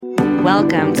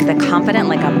Welcome to the Confident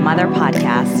Like a Mother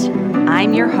podcast.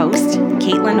 I'm your host,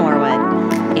 Caitlin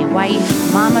Norwood, a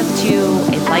wife, mom of two,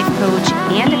 a life coach,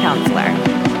 and a counselor.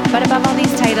 But above all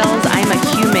these titles, I'm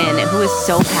a human who is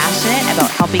so passionate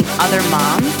about helping other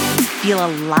moms feel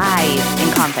alive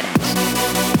and confident.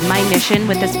 My mission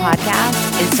with this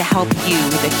podcast is to help you,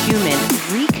 the human,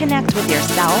 reconnect with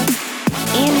yourself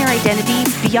and your identity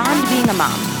beyond being a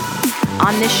mom.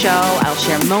 On this show, I'll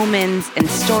share moments and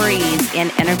stories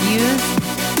and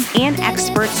interviews and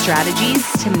expert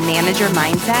strategies to manage your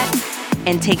mindset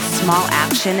and take small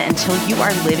action until you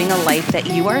are living a life that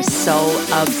you are so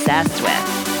obsessed with.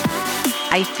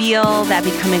 I feel that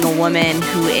becoming a woman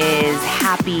who is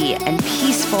happy and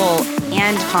peaceful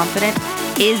and confident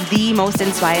is the most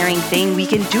inspiring thing we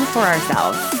can do for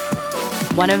ourselves.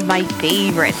 One of my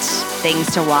favorite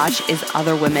things to watch is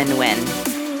other women win,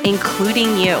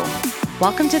 including you.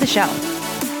 Welcome to the show.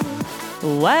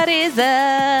 What is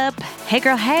up? Hey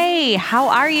girl, hey, how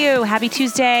are you? Happy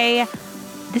Tuesday.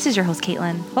 This is your host,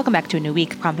 Caitlin. Welcome back to a new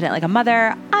week, Confident Like a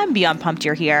Mother. I'm beyond pumped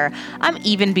you're here. I'm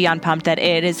even beyond pumped that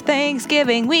it is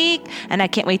Thanksgiving week, and I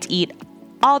can't wait to eat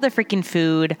all the freaking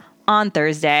food on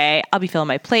Thursday. I'll be filling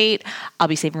my plate. I'll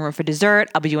be saving room for dessert.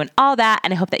 I'll be doing all that,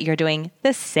 and I hope that you're doing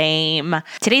the same.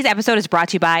 Today's episode is brought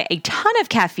to you by a ton of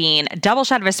caffeine, double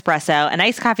shot of espresso, an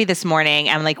iced coffee this morning.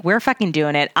 I'm like, we're fucking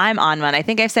doing it. I'm on one. I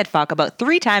think I've said fuck about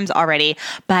 3 times already,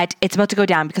 but it's about to go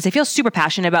down because I feel super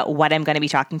passionate about what I'm going to be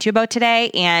talking to you about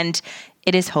today, and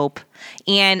it is hope.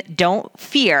 And don't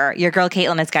fear, your girl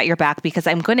Caitlin has got your back because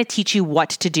I'm going to teach you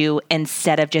what to do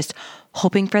instead of just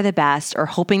hoping for the best or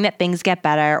hoping that things get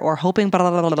better or hoping blah, blah,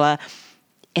 blah, blah, blah.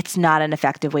 It's not an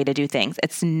effective way to do things.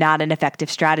 It's not an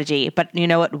effective strategy. But you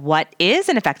know what? What is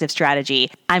an effective strategy?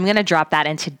 I'm going to drop that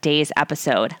in today's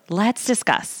episode. Let's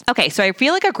discuss. Okay, so I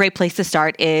feel like a great place to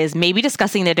start is maybe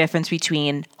discussing the difference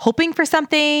between hoping for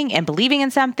something and believing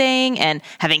in something and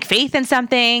having faith in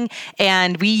something.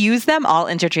 And we use them all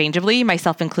interchangeably,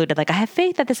 myself included. Like, I have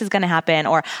faith that this is going to happen,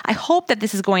 or I hope that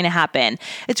this is going to happen.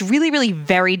 It's really, really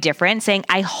very different. Saying,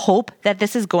 I hope that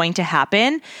this is going to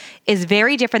happen is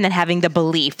very different than having the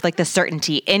belief, like the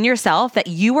certainty in yourself that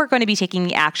you are going to be taking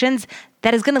the actions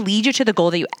that is going to lead you to the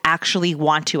goal that you actually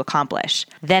want to accomplish.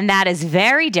 Then that is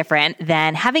very different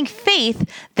than having faith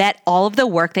that all of the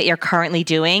work that you're currently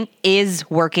doing is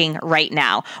working right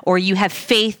now, or you have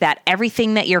faith that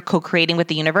everything that you're co-creating with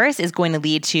the universe is going to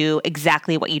lead to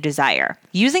exactly what you desire.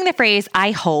 Using the phrase,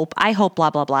 I hope, blah,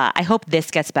 blah, blah. I hope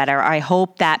this gets better. Or I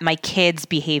hope that my kids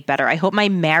behave better. I hope my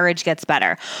marriage gets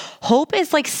better. Hope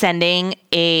is like sending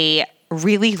a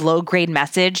really low-grade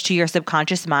message to your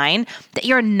subconscious mind that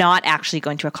you're not actually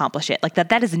going to accomplish it. Like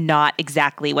that is not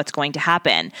exactly what's going to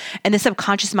happen. And the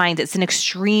subconscious mind, it's an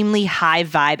extremely high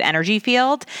vibe energy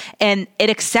field, and it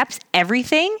accepts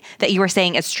everything that you are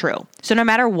saying as true. So no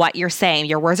matter what you're saying,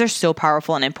 your words are so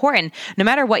powerful and important. No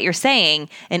matter what you're saying,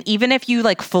 and even if you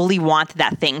like fully want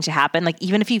that thing to happen, like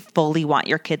even if you fully want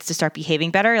your kids to start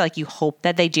behaving better, like you hope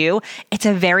that they do, it's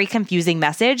a very confusing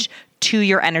message to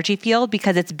your energy field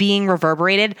because it's being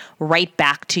reverberated right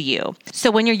back to you.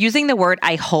 So when you're using the word,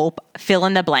 I hope, fill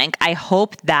in the blank, I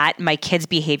hope that my kid's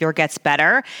behavior gets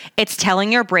better, it's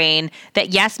telling your brain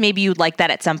that yes, maybe you'd like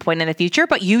that at some point in the future,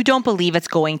 but you don't believe it's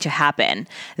going to happen.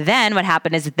 Then what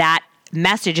happened is that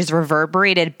message is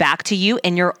reverberated back to you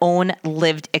in your own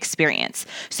lived experience.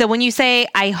 So when you say,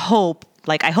 I hope,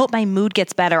 like, I hope my mood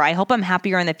gets better, I hope I'm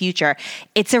happier in the future,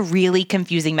 it's a really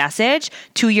confusing message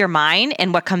to your mind.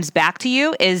 And what comes back to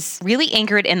you is really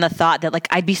anchored in the thought that, like,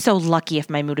 I'd be so lucky if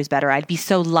my mood was better. I'd be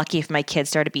so lucky if my kids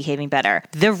started behaving better.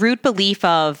 The root belief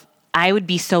of, I would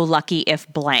be so lucky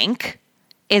if blank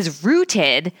is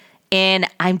rooted in,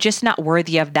 I'm just not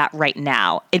worthy of that right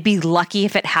now. It'd be lucky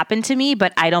if it happened to me,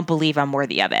 but I don't believe I'm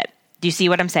worthy of it. Do you see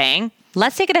what I'm saying?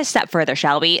 Let's take it a step further,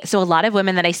 shall we? So a lot of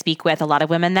women that I speak with, a lot of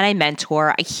women that I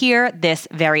mentor, I hear this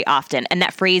very often. And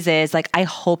that phrase is like, I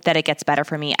hope that it gets better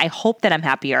for me. I hope that I'm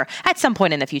happier at some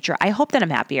point in the future. I hope that I'm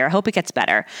happier. I hope it gets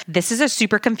better. This is a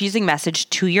super confusing message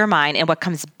to your mind. And what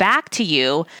comes back to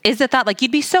you is the thought, like,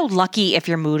 you'd be so lucky if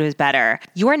your mood was better.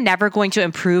 You are never going to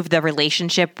improve the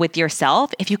relationship with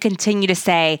yourself if you continue to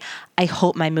say, I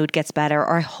hope my mood gets better,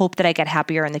 or I hope that I get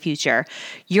happier in the future.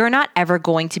 You're not ever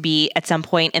going to be at some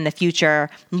point in the future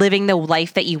living the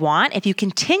life that you want if you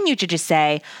continue to just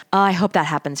say, oh, I hope that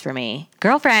happens for me.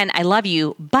 Girlfriend, I love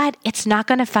you, but it's not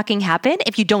going to fucking happen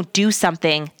if you don't do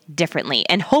something differently.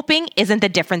 And hoping isn't the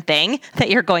different thing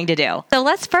that you're going to do. So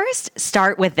let's first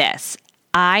start with this.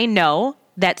 I know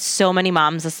that so many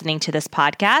moms listening to this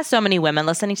podcast, so many women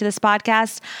listening to this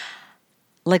podcast,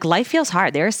 like life feels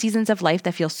hard. There are seasons of life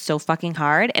that feel so fucking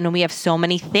hard. And when we have so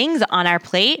many things on our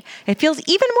plate, it feels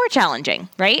even more challenging,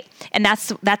 right? And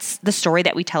that's the story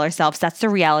that we tell ourselves. That's the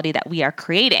reality that we are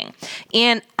creating.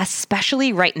 And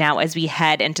especially right now as we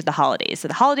head into the holidays. So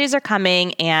the holidays are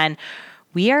coming and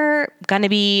we are going to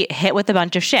be hit with a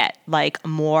bunch of shit, like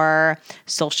more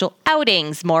social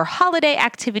outings, more holiday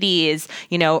activities,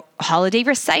 holiday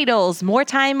recitals, more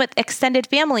time with extended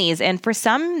families. And for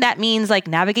some, that means like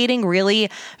navigating really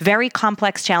very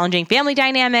complex, challenging family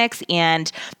dynamics.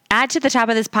 And add to the top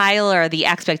of this pile are the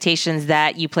expectations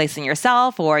that you place on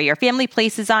yourself or your family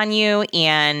places on you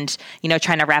and,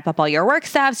 trying to wrap up all your work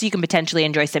stuff so you can potentially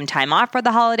enjoy some time off for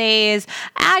the holidays.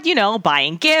 Add,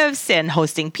 buying gifts and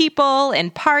hosting people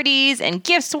and parties and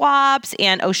gift swaps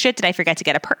and, oh shit, did I forget to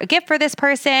get a gift for this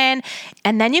person?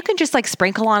 And then you can just like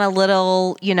sprinkle on a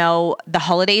little, the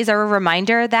holidays are a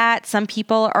reminder that some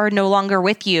people are no longer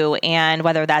with you. And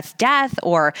whether that's death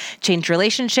or changed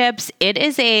relationships,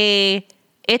 it's a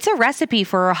recipe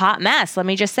for a hot mess, let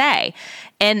me just say.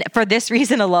 And for this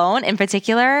reason alone, in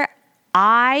particular,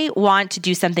 I want to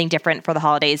do something different for the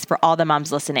holidays for all the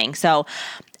moms listening. So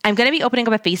I'm going to be opening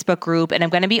up a Facebook group and I'm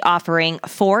going to be offering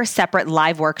 4 separate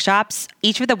live workshops.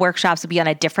 Each of the workshops will be on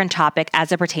a different topic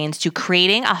as it pertains to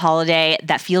creating a holiday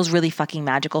that feels really fucking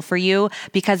magical for you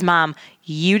because, Mom,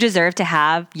 you deserve to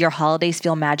have your holidays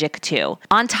feel magic too.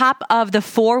 On top of the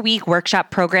 4-week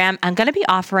workshop program, I'm going to be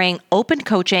offering open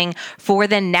coaching for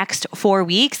the next 4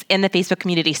 weeks in the Facebook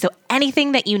community. So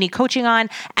anything that you need coaching on,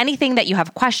 anything that you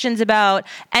have questions about,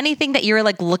 anything that you're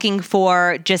like looking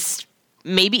for, just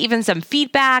maybe even some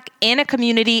feedback in a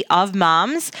community of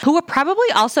moms who are probably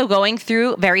also going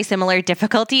through very similar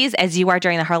difficulties as you are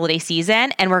during the holiday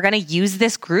season. And we're going to use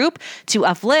this group to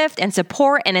uplift and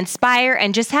support and inspire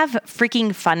and just have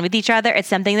freaking fun with each other. It's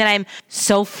something that I'm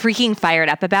so freaking fired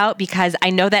up about because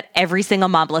I know that every single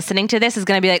mom listening to this is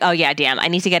going to be like, oh yeah, damn, I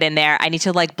need to get in there. I need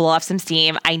to like blow off some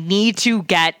steam. I need to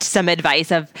get some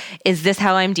advice of, is this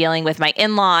how I'm dealing with my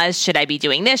in-laws? Should I be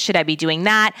doing this? Should I be doing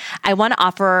that? I want to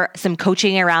offer some coaching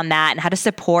around that and how to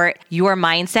support your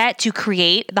mindset to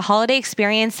create the holiday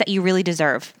experience that you really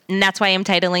deserve. And that's why I'm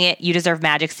titling it You Deserve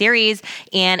Magic Series.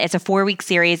 And it's a 4-week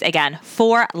series. Again,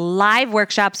 4 live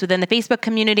workshops within the Facebook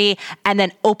community and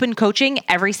then open coaching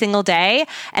every single day.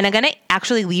 And I'm going to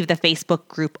actually leave the Facebook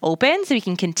group open so we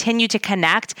can continue to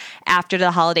connect after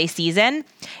the holiday season.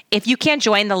 If you can't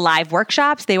join the live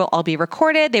workshops, they will all be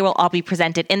recorded. They will all be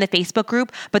presented in the Facebook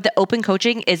group, but the open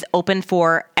coaching is open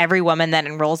for every woman that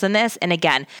enrolls in this. And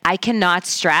again, I cannot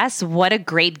stress what a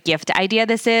great gift idea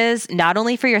this is, not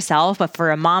only for yourself, but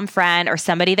for a mom friend or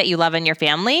somebody that you love in your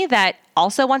family that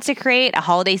also wants to create a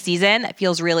holiday season that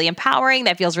feels really empowering,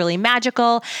 that feels really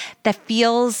magical, that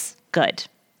feels good,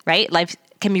 right? Life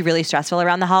can be really stressful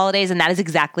around the holidays. And that is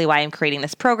exactly why I'm creating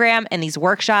this program and these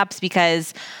workshops,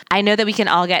 because I know that we can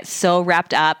all get so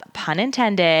wrapped up, pun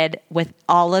intended, with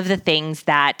all of the things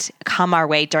that come our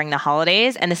way during the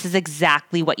holidays. And this is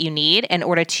exactly what you need in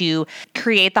order to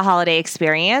create the holiday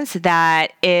experience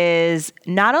that is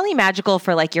not only magical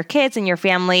for like your kids and your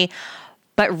family,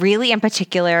 but really in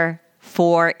particular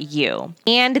for you.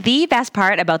 And the best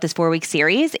part about this 4-week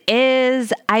series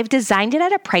is I've designed it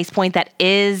at a price point that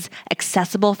is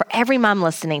accessible for every mom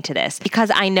listening to this,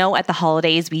 because I know at the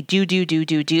holidays we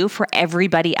do for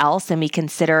everybody else, and we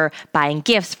consider buying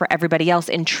gifts for everybody else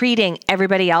and treating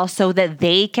everybody else so that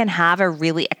they can have a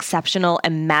really exceptional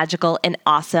and magical and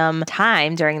awesome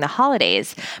time during the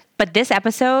holidays. But this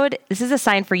episode, this is a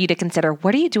sign for you to consider,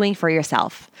 what are you doing for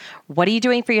yourself? What are you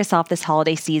doing for yourself this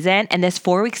holiday season? And this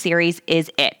 4-week series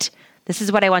is it. This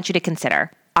is what I want you to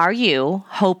consider. Are you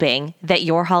hoping that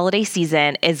your holiday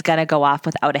season is going to go off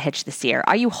without a hitch this year?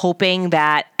 Are you hoping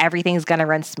that everything's going to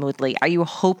run smoothly? Are you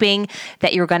hoping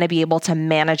that you're going to be able to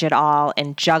manage it all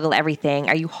and juggle everything?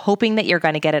 Are you hoping that you're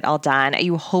going to get it all done? Are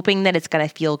you hoping that it's going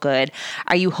to feel good?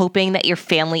 Are you hoping that your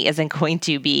family isn't going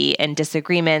to be in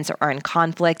disagreements or in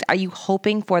conflict? Are you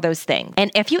hoping for those things? And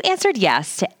if you answered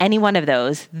yes to any one of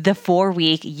those, the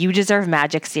 4-week You Deserve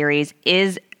Magic series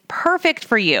is perfect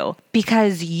for you,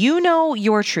 because you know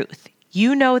your truth.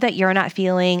 You know that you're not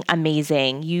feeling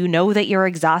amazing. You know that you're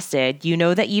exhausted. You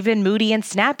know that you've been moody and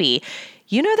snappy.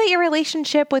 You know that your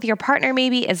relationship with your partner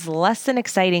maybe is less than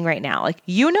exciting right now. Like,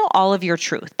 you know all of your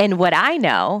truth. And what I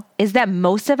know is that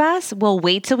most of us will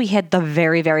wait till we hit the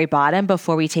very, very bottom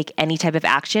before we take any type of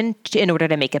action in order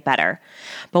to make it better.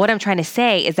 But what I'm trying to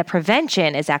say is that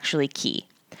prevention is actually key.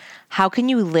 How can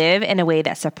you live in a way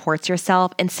that supports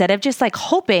yourself instead of just like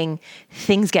hoping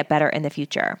things get better in the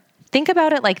future? Think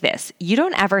about it like this. You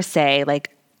don't ever say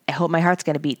like, I hope my heart's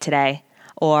going to beat today,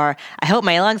 or I hope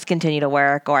my lungs continue to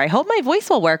work, or I hope my voice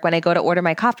will work when I go to order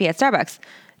my coffee at Starbucks.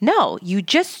 No, you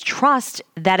just trust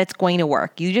that it's going to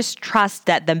work. You just trust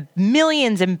that the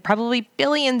millions and probably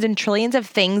billions and trillions of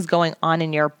things going on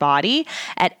in your body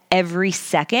at every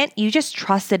second, you just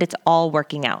trust that it's all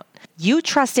working out. You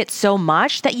trust it so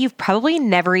much that you've probably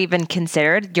never even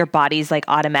considered your body's like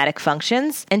automatic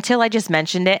functions until I just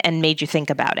mentioned it and made you think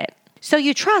about it. So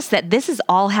you trust that this is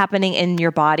all happening in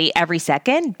your body every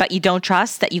second, but you don't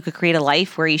trust that you could create a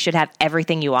life where you should have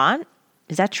everything you want.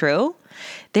 Is that true?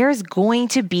 There's going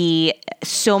to be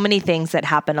so many things that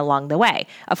happen along the way.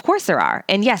 Of course there are.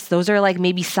 And yes, those are like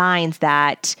maybe signs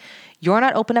that you're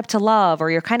not open up to love, or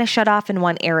you're kind of shut off in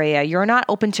one area. You're not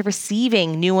open to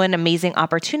receiving new and amazing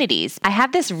opportunities. I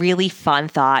have this really fun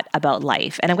thought about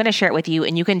life, and I'm going to share it with you,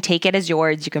 and you can take it as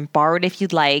yours. You can borrow it if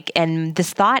you'd like. And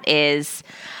this thought is,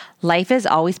 life is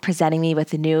always presenting me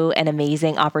with new and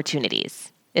amazing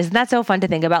opportunities. Isn't that so fun to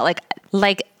think about?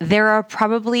 Like there are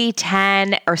probably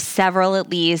 10 or several at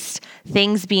least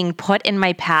things being put in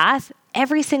my path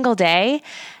every single day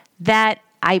that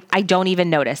I don't even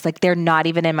notice. Like they're not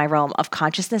even in my realm of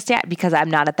consciousness yet because I'm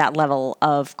not at that level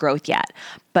of growth yet.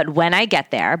 But when I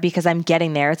get there, because I'm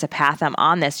getting there, it's a path, I'm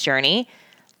on this journey,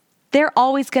 they're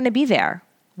always going to be there.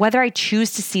 Whether I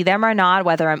choose to see them or not,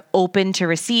 whether I'm open to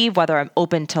receive, whether I'm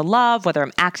open to love, whether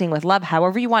I'm acting with love,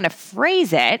 however you want to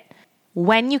phrase it,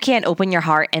 when you can open your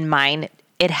heart and mind,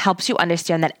 it helps you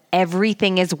understand that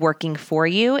everything is working for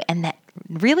you and that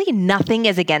really nothing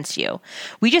is against you.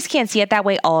 We just can't see it that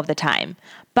way all of the time.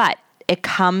 But it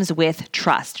comes with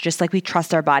trust, just like we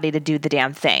trust our body to do the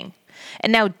damn thing.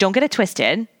 And now don't get it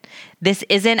twisted.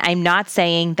 I'm not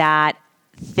saying that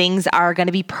things are going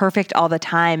to be perfect all the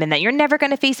time and that you're never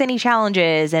going to face any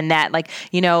challenges and that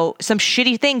some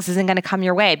shitty things isn't going to come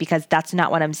your way, because that's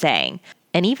not what I'm saying.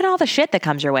 And even all the shit that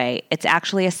comes your way, it's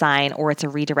actually a sign, or it's a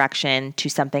redirection to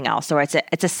something else. Or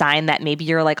it's a sign that maybe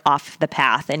you're like off the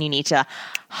path and you need to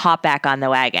hop back on the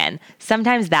wagon.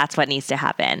 Sometimes that's what needs to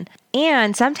happen.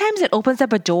 And sometimes it opens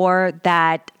up a door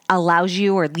that allows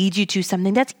you or leads you to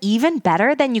something that's even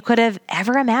better than you could have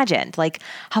ever imagined. Like,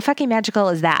 how fucking magical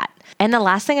is that? And the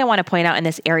last thing I want to point out in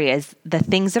this area is the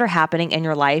things that are happening in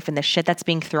your life and the shit that's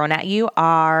being thrown at you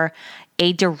are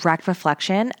a direct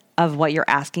reflection of what you're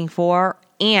asking for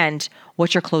and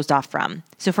what you're closed off from.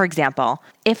 So for example,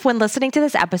 if when listening to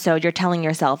this episode, you're telling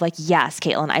yourself like, yes,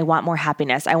 Caitlin, I want more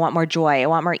happiness. I want more joy. I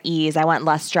want more ease. I want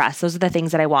less stress. Those are the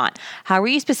things that I want. How are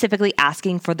you specifically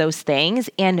asking for those things?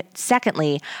 And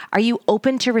secondly, are you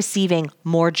open to receiving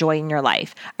more joy in your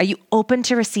life? Are you open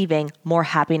to receiving more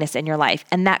happiness in your life?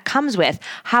 And that comes with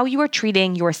how you are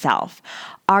treating yourself.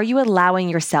 Are you allowing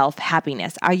yourself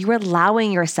happiness? Are you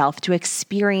allowing yourself to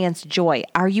experience joy?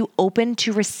 Are you open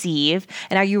to receive?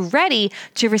 And are you ready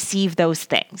to receive those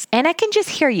things? And I can just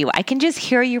hear you. I can just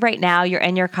hear you right now. You're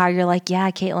in your car. You're like,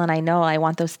 yeah, Caitlin, I know I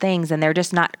want those things. And they're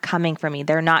just not coming for me.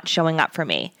 They're not showing up for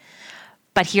me.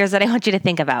 But here's what I want you to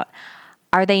think about.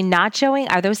 Are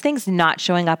those things not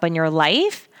showing up in your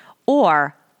life?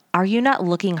 Or are you not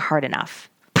looking hard enough?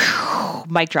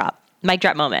 Mic drop. Mic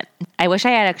drop moment. I wish I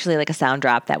had actually like a sound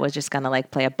drop that was just going to like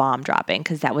play a bomb dropping,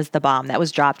 because that was the bomb that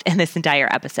was dropped in this entire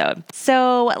episode.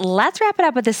 So let's wrap it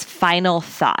up with this final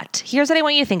thought. Here's what I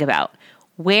want you to think about.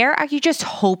 Where are you just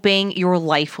hoping your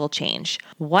life will change?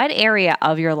 What area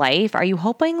of your life are you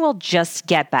hoping will just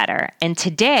get better? And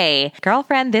today,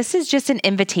 girlfriend, this is just an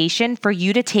invitation for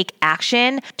you to take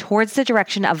action towards the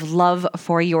direction of love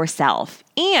for yourself.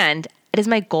 And it is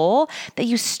my goal that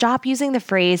you stop using the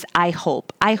phrase, I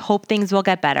hope. I hope things will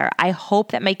get better. I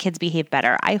hope that my kids behave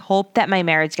better. I hope that my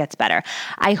marriage gets better.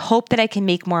 I hope that I can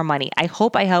make more money. I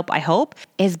hope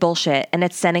is bullshit. And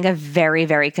it's sending a very,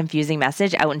 very confusing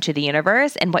message out into the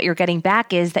universe. And what you're getting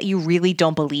back is that you really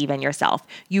don't believe in yourself.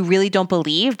 You really don't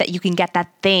believe that you can get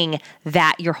that thing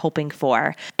that you're hoping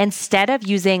for. Instead of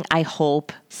using I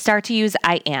hope, start to use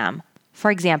I am.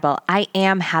 For example, I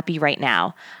am happy right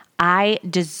now. I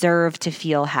deserve to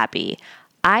feel happy.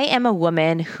 I am a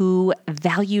woman who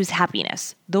values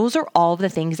happiness. Those are all the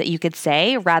things that you could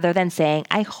say rather than saying,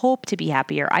 I hope to be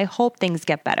happier. I hope things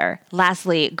get better.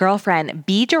 Lastly, girlfriend,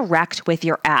 be direct with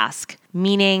your ask.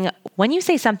 Meaning, when you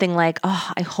say something like,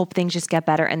 oh, I hope things just get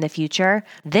better in the future,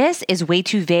 this is way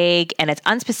too vague and it's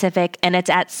unspecific and it's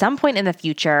at some point in the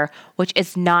future, which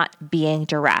is not being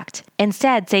direct.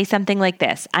 Instead, say something like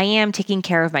this: I am taking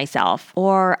care of myself,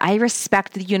 or I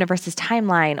respect the universe's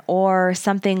timeline, or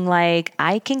something like,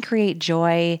 I can create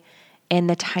joy in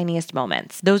the tiniest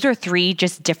moments. Those are 3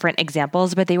 just different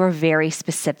examples, but they were very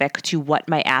specific to what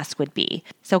my ask would be.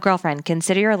 So girlfriend,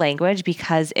 consider your language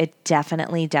because it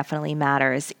definitely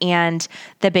matters. And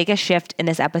the biggest shift in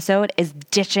this episode is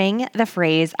ditching the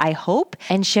phrase, I hope,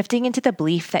 and shifting into the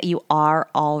belief that you are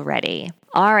already.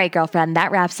 All right, girlfriend,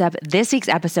 that wraps up this week's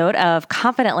episode of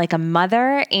Confident Like a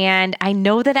Mother. And I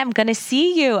know that I'm going to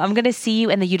see you. I'm going to see you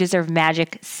in the You Deserve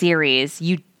Magic series.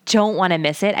 You don't want to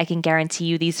miss it. I can guarantee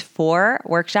you these 4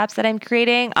 workshops that I'm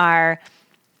creating are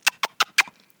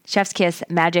Chef's Kiss,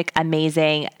 magic,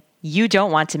 amazing. You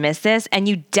don't want to miss this. And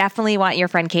you definitely want your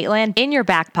friend Caitlin in your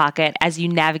back pocket as you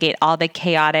navigate all the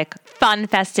chaotic, fun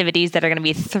festivities that are going to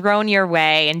be thrown your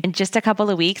way in just a couple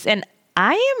of weeks. And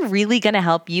I am really going to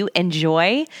help you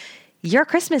enjoy your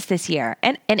Christmas this year.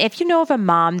 And if you know of a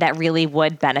mom that really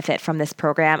would benefit from this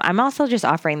program, I'm also just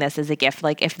offering this as a gift.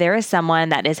 Like if there is someone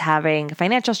that is having a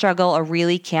financial struggle or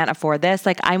really can't afford this,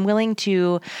 like I'm willing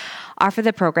to offer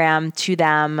the program to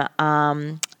them.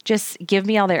 Just give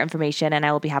me all their information and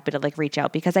I will be happy to reach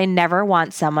out, because I never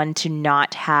want someone to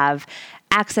not have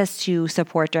access to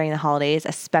support during the holidays,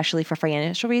 especially for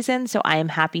financial reasons. So I am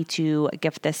happy to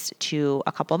gift this to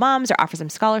a couple of moms or offer some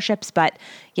scholarships. But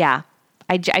yeah,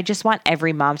 I just want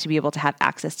every mom to be able to have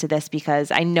access to this,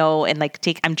 because I know, and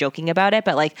I'm joking about it,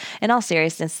 but in all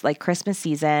seriousness, Christmas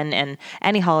season and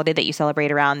any holiday that you celebrate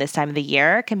around this time of the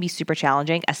year can be super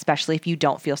challenging, especially if you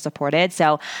don't feel supported.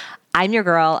 So I'm your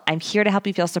girl. I'm here to help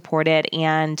you feel supported.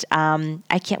 And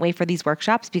I can't wait for these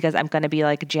workshops, because I'm going to be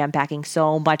jam-packing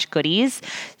so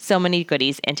many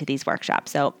goodies into these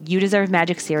workshops. So You Deserve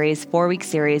Magic series, 4-week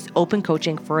series, open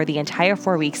coaching for the entire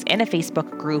 4 weeks in a Facebook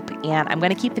group. And I'm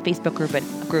going to keep the Facebook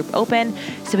group open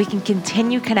so we can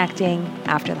continue connecting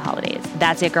after the holidays.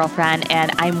 That's it, girlfriend.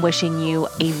 And I'm wishing you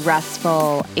a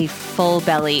restful, a full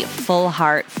belly, full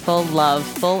heart, full love,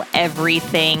 full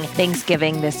everything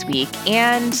Thanksgiving this week.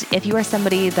 And if you are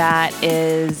somebody that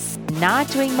is not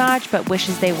doing much but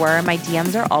wishes they were, my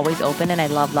DMs are always open, and I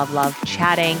love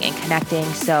chatting and connecting.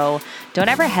 So don't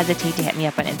ever hesitate to hit me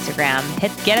up on Instagram.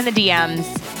 Get in the DMs.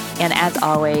 And as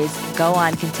always, go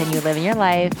on, continue living your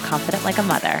life confident like a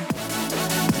mother.